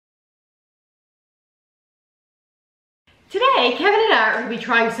Today, Kevin and I are going to be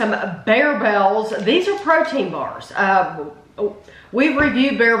trying some Barebells. These are protein bars. We've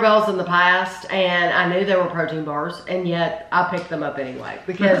reviewed Barebells in the past, and I knew they were protein bars, and yet I picked them up anyway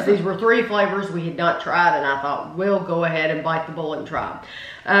because these were 3 flavors we had not tried, and I thought we'll go ahead and bite the bullet and try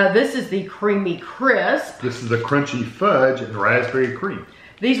them. This is the Creamy Crisp. This is the Crunchy Fudge and Raspberry Cream.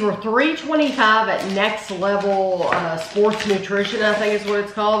 These were $3.25 at Next Level Sports Nutrition, I think is what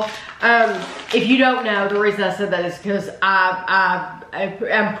it's called. If you don't know, the reason I said that is because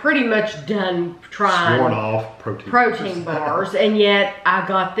I'm pretty much done trying Sworn off protein bars, and yet I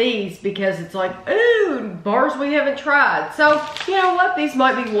got these because it's like, ooh, bars we haven't tried. So, you know what? These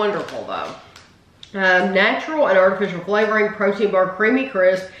might be wonderful though. Natural and artificial flavoring, protein bar, Creamy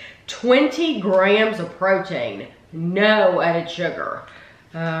Crisp, 20 grams of protein, no added sugar.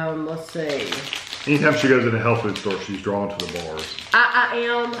 Let's see. Anytime she goes in a health food store, she's drawn to the bars. I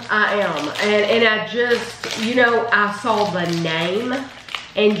am. And I just, you know, I saw the name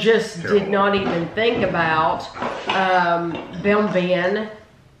and just did not even think about them being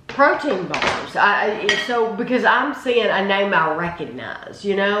protein bars. So, because I'm seeing a name I recognize,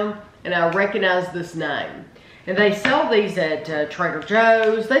 you know, and I recognize this name. And they sell these at Trader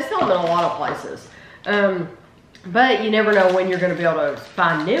Joe's. They sell them in a lot of places. But you never know when you're going to be able to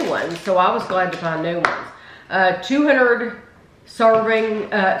find new ones. So I was glad to find new ones. 200 servings.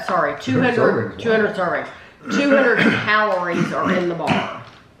 200 calories are in the bar.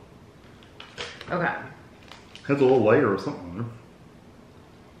 Okay. Has a little layer or something on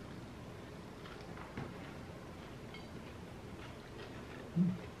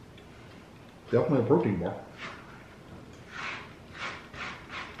there. Definitely a protein bar.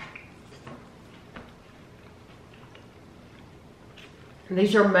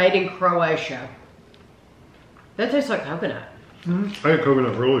 These are made in Croatia. That tastes like coconut. I think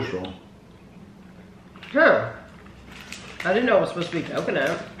coconut really strong. Huh. I didn't know it was supposed to be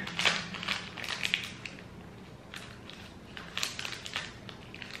coconut.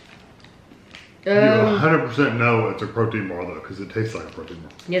 You 100% know it's a protein bar though, because it tastes like a protein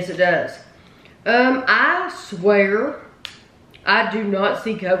bar. Yes, it does. I swear I do not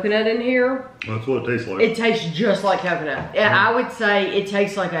see coconut in here. That's what it tastes like. It tastes just like coconut. I would say it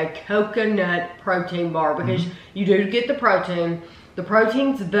tastes like a coconut protein bar because you do get the protein. The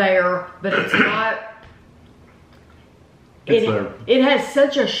protein's there, but it's not. It has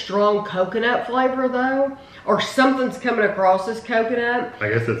such a strong coconut flavor though, or something's coming across as coconut. I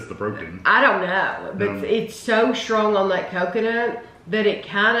guess it's the protein. I don't know, but it's so strong on that coconut that it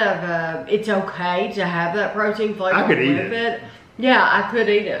kind of, it's okay to have that protein flavor. I could eat it. Yeah, I could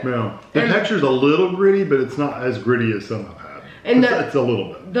eat it. Yeah. The texture's a little gritty, but it's not as gritty as some I've had. And it's a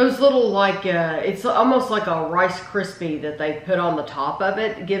little bit. Those little, like, it's almost like a Rice Krispie that they put on the top of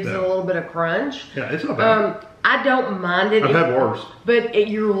it. It gives it a little bit of crunch. Yeah, it's not bad. I don't mind it. I've had worse. But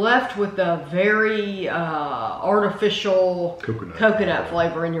you're left with a very artificial coconut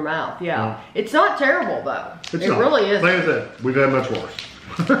flavor in your mouth. Yeah. It's not terrible, though. It really isn't. Like I said, we've had much worse.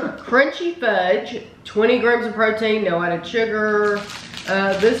 Crunchy Fudge, 20 grams of protein, no added sugar.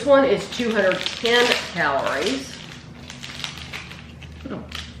 This one is 210 calories. Oh,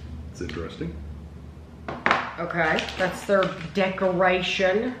 it's interesting. Okay, that's their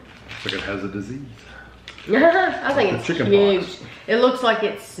decoration. Looks like it has a disease. I think it's chicken cute. pox. It looks like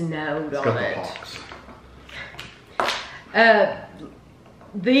it snowed on it.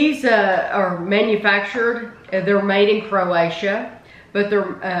 These are manufactured. They're made in Croatia, but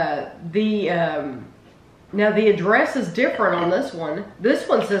they're now the address is different on this one. This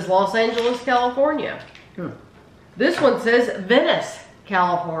one says Los Angeles, California. This one says Venice,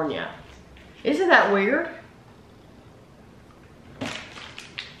 California. Isn't that weird?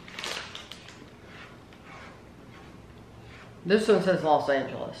 This one says Los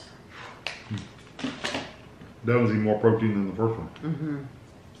Angeles. That one's even more protein than the first one.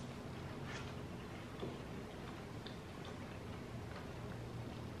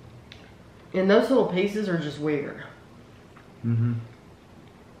 And those little pieces are just weird.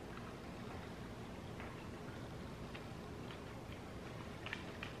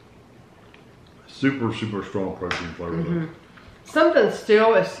 Super, super strong protein flavor. Something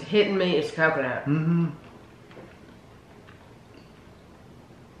still is hitting me is coconut.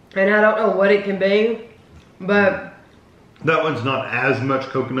 And I don't know what it can be, but that one's not as much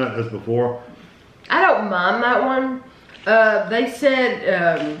coconut as before. I don't mind that one. They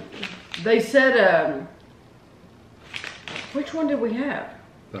said, which one did we have?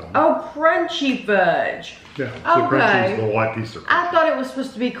 Oh, crunchy fudge. Yeah, so crunchy is the white piece of crunchy. I thought it was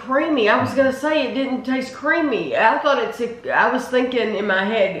supposed to be creamy. I was gonna say it didn't taste creamy. I was thinking in my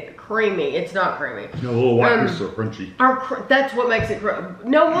head creamy. It's not creamy. No, a little white piece of crunchy. That's what makes it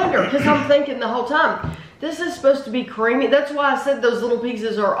no wonder, because I'm thinking the whole time, this is supposed to be creamy. That's why I said those little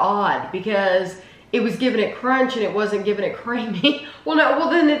pieces are odd, because it was giving it crunch and it wasn't giving it creamy. Well,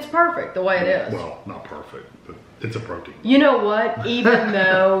 then it's perfect the way it is. Well, not perfect, but it's a protein. You know what? Even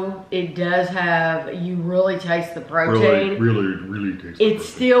though it does have, you really taste the protein. Really tastes the it protein.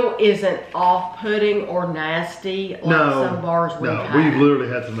 still isn't off-putting or nasty like some bars we've had. We've literally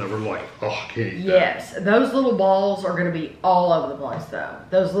had some that were like, oh, I can't eat that. Those little balls are going to be all over the place though.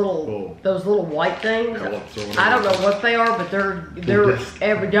 Those little white things. I don't know what they are, but they're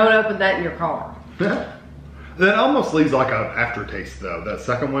don't open that in your car. That almost leaves like an aftertaste though. That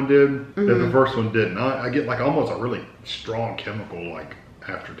second one did, that the first one didn't. I get like almost a really strong chemical like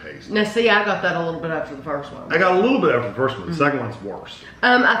aftertaste. Now see, I got that a little bit after the first one. I got a little bit after the first one. The second one's worse.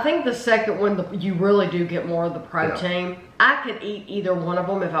 I think the second one, you really do get more of the protein. Yeah. I could eat either one of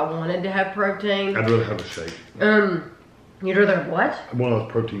them if I wanted to have protein. I'd rather have a shake. You'd rather have what? One of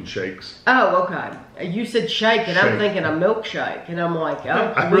those protein shakes. Oh, okay. You said shake, and I'm thinking a milkshake, and I'm like,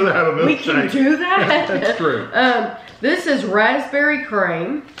 oh, I'd rather have a milkshake. We can do that. That's true. This is raspberry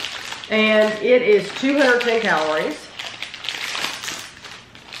cream, and it is 210 calories.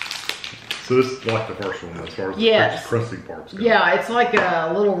 So this is like the first one as far as the crusty parts go. Yeah, it's like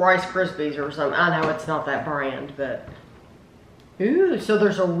a little Rice Krispies or something. I know it's not that brand, but ooh, so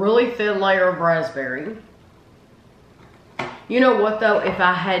there's a really thin layer of raspberry. You know what though, if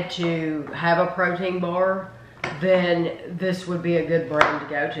I had to have a protein bar, then this would be a good brand to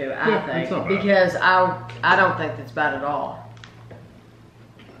go to, I think. Because I don't think that's bad at all.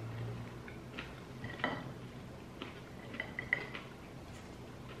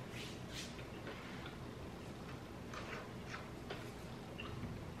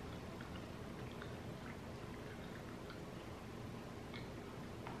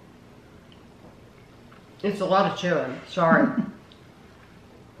 It's a lot of chewing. Sorry.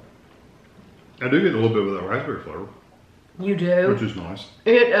 I do get a little bit of that raspberry flavor. You do? Which is nice.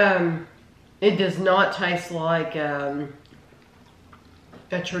 It does not taste like a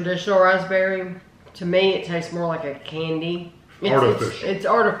traditional raspberry. To me, it tastes more like a candy. Artificial.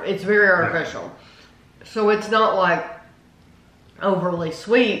 It's very artificial. Yeah. So it's not like overly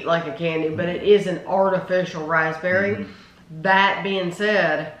sweet like a candy, but it is an artificial raspberry. That being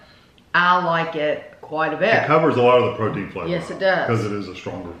said, I like it quite a bit. It covers a lot of the protein flavor. Yes, it does. Because it is a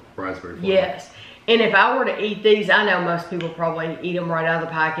stronger raspberry flavor. Yes. And if I were to eat these, I know most people probably eat them right out of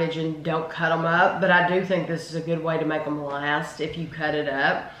the package and don't cut them up, but I do think this is a good way to make them last if you cut it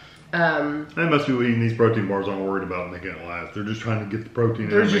up. And most people eating these protein bars aren't worried about making it last. They're just trying to get the protein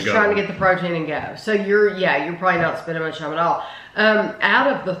in. They're just trying to get the protein and go. So you're probably not spending much time at all. Out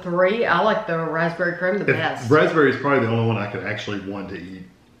of the three, I like the raspberry cream the best. Raspberry is probably the only one I could actually want to eat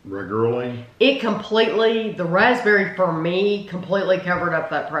regularly. The raspberry for me completely covered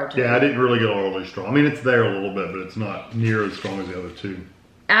up that protein. Yeah, I didn't really get overly strong. I mean, it's there a little bit, but it's not near as strong as the other two.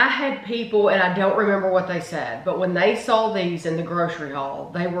 I had people, and I don't remember what they said, but when they saw these in the grocery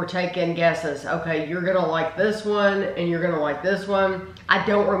haul, they were taking guesses. Okay, you're going to like this one, and you're going to like this one. I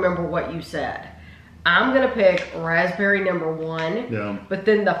don't remember what you said. I'm going to pick raspberry #1. Yeah. But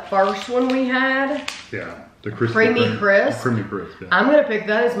then the first one we had. Yeah. The creamy crisp. Creamy crisp, yeah. I'm going to pick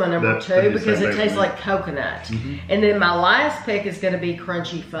that as my number 2 because it tastes like coconut. And then my last pick is going to be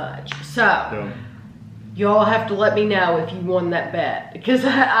crunchy fudge. So, y'all have to let me know if you won that bet. Because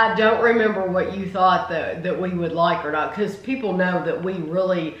I don't remember what you thought that we would like or not. Because people know that we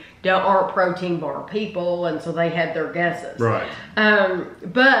really aren't protein bar people. And so they had their guesses. Right.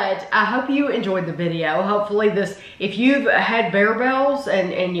 But I hope you enjoyed the video. Hopefully if you've had Barebells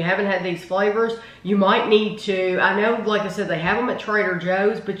and you haven't had these flavors, you might need to, I know, like I said, they have them at Trader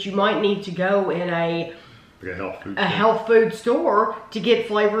Joe's, but you might need to go in a health food store to get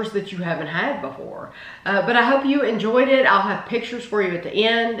flavors that you haven't had before. But I hope you enjoyed it. I'll have pictures for you at the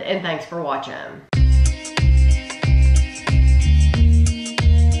end, and thanks for watching.